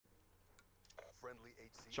Friendly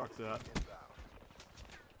HC Chuck that. inbound.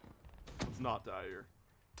 Let's not die here.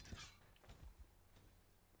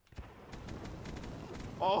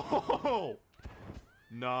 Oh!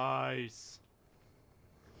 Nice.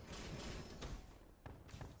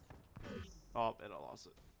 Oh, and I lost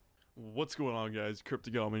it. What's going on, guys?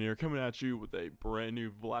 Cryptogoman here, coming at you with a brand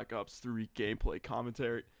new Black Ops 3 gameplay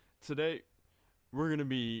commentary. Today, we're going to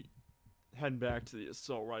be heading back to the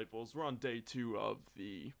assault rifles. We're on day 2 of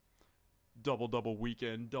the double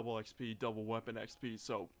weekend, double XP, double weapon XP.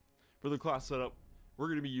 So, for the class setup, we're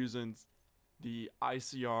going to be using the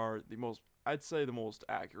ICR, I'd say the most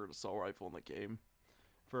accurate assault rifle in the game.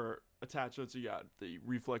 For attachments, you got the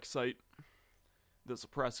reflex sight, the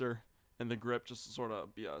suppressor, and the grip, just to sort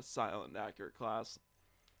of be a silent and accurate class.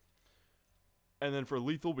 And then for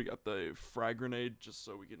lethal, we got the frag grenade, just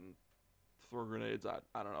so we can throw grenades. I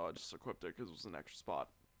don't know, I just equipped it because it was an extra spot.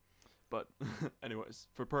 But anyways,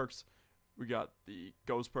 for perks, we got the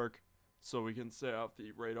ghost perk, so we can stay off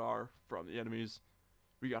the radar from the enemies.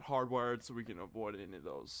 We got hardwired, so we can avoid any of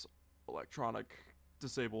those electronic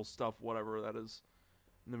disable stuff, whatever that is.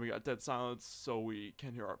 And then we got dead silence, so we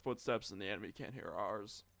can hear our footsteps and the enemy can't hear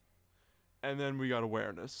ours. And then we got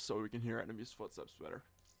awareness, so we can hear enemies' footsteps better.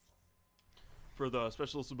 For the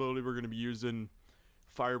specialist ability, we're going to be using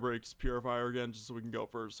Fire Breaks Purifier again, just so we can go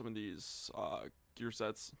for some of these gear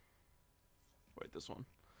sets. Wait, this one.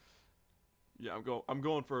 Yeah, I'm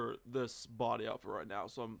going for this body outfit right now,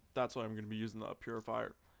 so that's why I'm going to be using the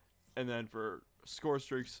Purifier. And then for score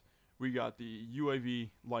streaks, we got the UAV,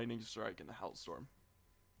 Lightning Strike, and the Hellstorm.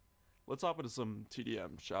 Let's hop into some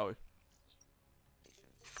TDM, shall we?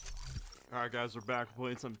 Alright guys, we're back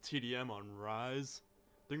playing some TDM on Rise.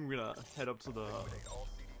 I think we're gonna head up to the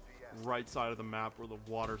right side of the map where the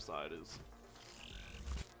water side is.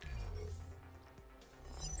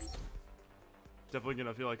 Definitely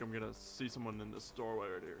gonna feel like I'm gonna see someone in this doorway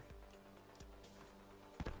right here.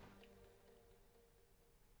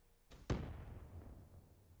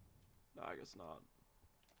 No, I guess not.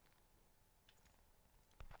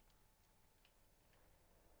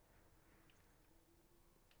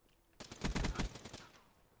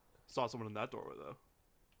 Saw someone in that doorway though.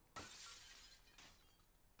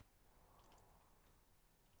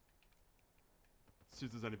 See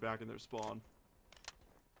if there's any back in their spawn.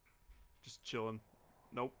 Just chilling.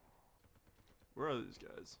 Nope. Where are these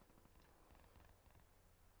guys?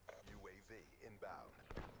 UAV inbound.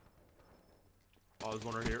 Oh, there's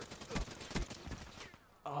one right here.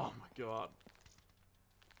 Oh my god.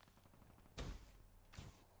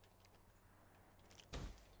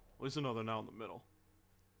 At least I know they're now in the middle.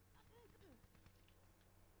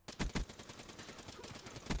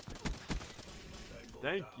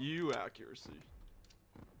 Thank you, accuracy.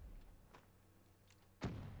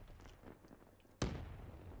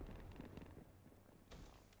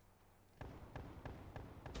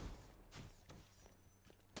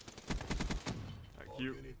 Thank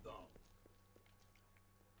you.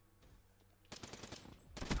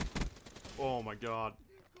 Oh my god.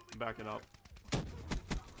 I'm backing up.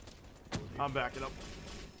 I'm backing up.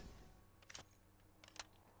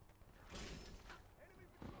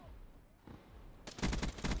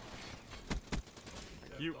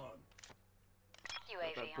 Thank you.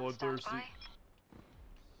 UAV That on bloodthirsty. standby.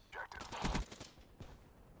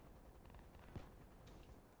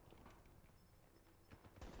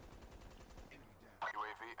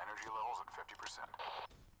 UAV energy levels at 50%.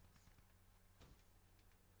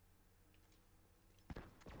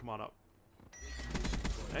 Come on up.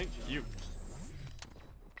 Thank you.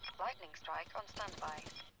 Lightning strike on standby.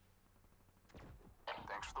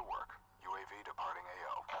 Thanks for the work. UAV departing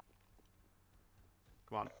AO.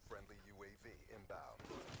 Come on. Friendly UAV inbound.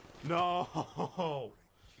 No!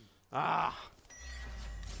 Ah!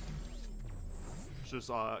 Just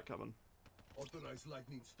saw that coming. Authorized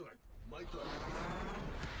lightning strike. My turn.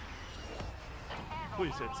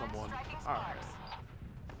 Please hit someone. Alright.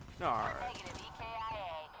 Alright. Negative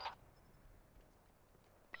EKIA.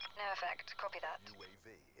 No effect. Copy that. UAV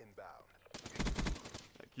inbound.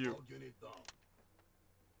 Thank you. All unit down.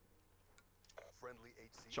 Friendly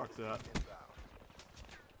HC Chuck that. inbound.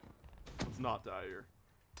 Let's not die here.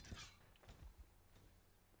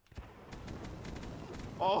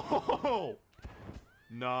 Oh!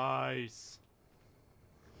 Nice.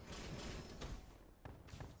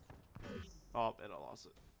 Oh, and I lost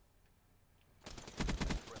it.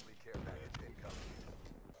 Friendly care package incoming.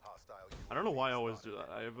 Hostile UAV I don't know why I always do spotted.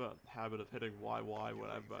 that. I have a habit of hitting YY when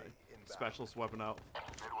I have my specialist weapon out.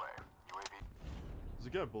 Midway. UAV. There's a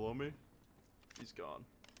guy below me. He's gone.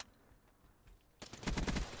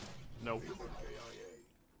 Nope. KIA.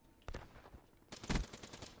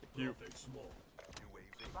 You. Perfect small.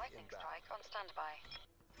 Lightning inbound. strike on standby.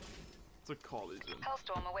 Let's call these in.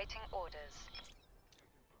 Hellstorm awaiting orders.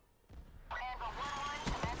 Anvil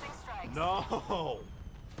 1-1 commencing strikes. No!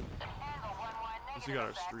 Anvil 1-1 At least negative we got our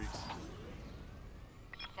effects. streaks.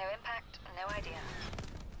 No impact, no idea.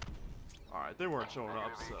 Alright, they weren't showing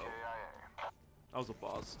up, Negative so EKIA. that was a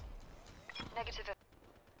bust. Negative.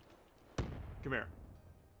 Come here.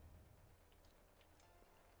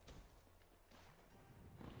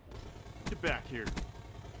 Get back here.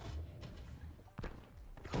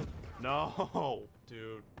 No,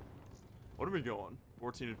 dude. What are we going?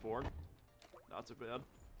 14 and 4? Not too bad.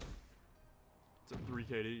 It's a 3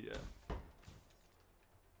 KD, yeah.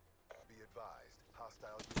 Be advised.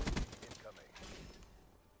 Hostile UAV incoming.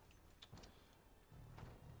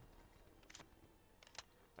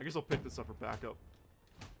 I guess I'll pick this up for backup.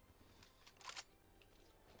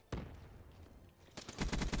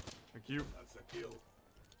 Thank you. That's a kill.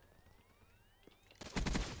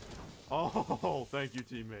 Oh, thank you,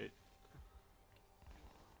 teammate.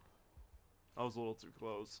 I was a little too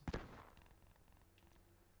close.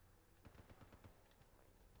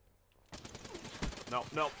 No,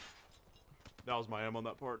 no. That was my aim on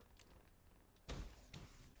that part.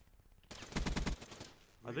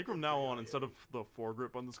 I think from now on, instead of the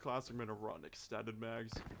foregrip on this class, I'm gonna run extended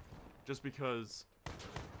mags. Just because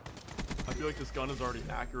I feel like this gun is already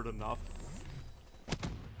accurate enough.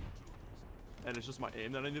 And it's just my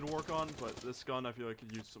aim that I need to work on, but this gun I feel like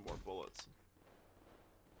could use some more bullets.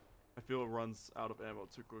 I feel it runs out of ammo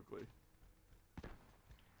too quickly.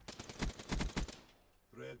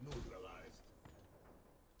 Threat neutralized.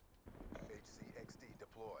 HCXD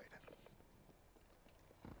deployed.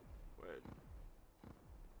 Wait.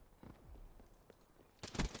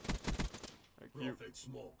 Thank you. Prophet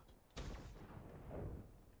smoked.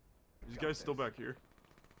 These guys still back here?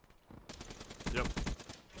 Yep.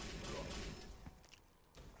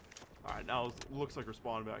 Alright, now it looks like we're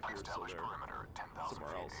spawning back here, so Establish there. perimeter at 10,000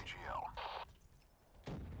 Somewhere feet else. AGL.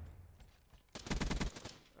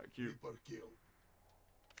 Thank you. Reaper kill.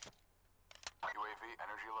 UAV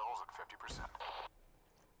energy levels at 50%.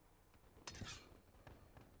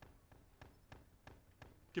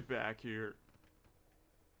 Get back here.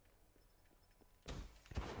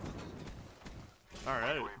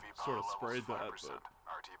 Alright, UAV sort of power sprayed that, levels 5%. but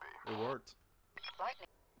RTB. it worked. Lightning.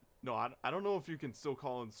 No, I don't know if you can still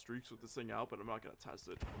call in streaks with this thing out, but I'm not gonna test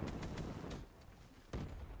it.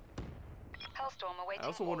 Hellstorm awaiting I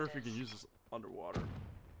also wonder if you orders. can use this underwater.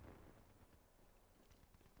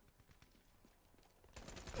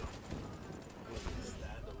 Stand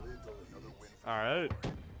a little Another heat. win. Alright,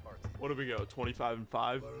 RT. what do we go? 25 and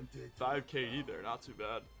 5? Guaranteed 5 KD there, not too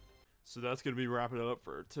bad. So that's going to be wrapping it up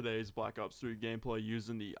for today's Black Ops 3 gameplay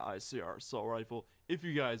using the ICR assault rifle. If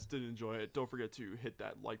you guys did enjoy it, don't forget to hit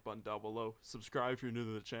that like button down below. Subscribe if you're new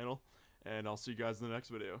to the channel, and I'll see you guys in the next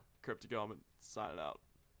video. Cryptic Element, signing out.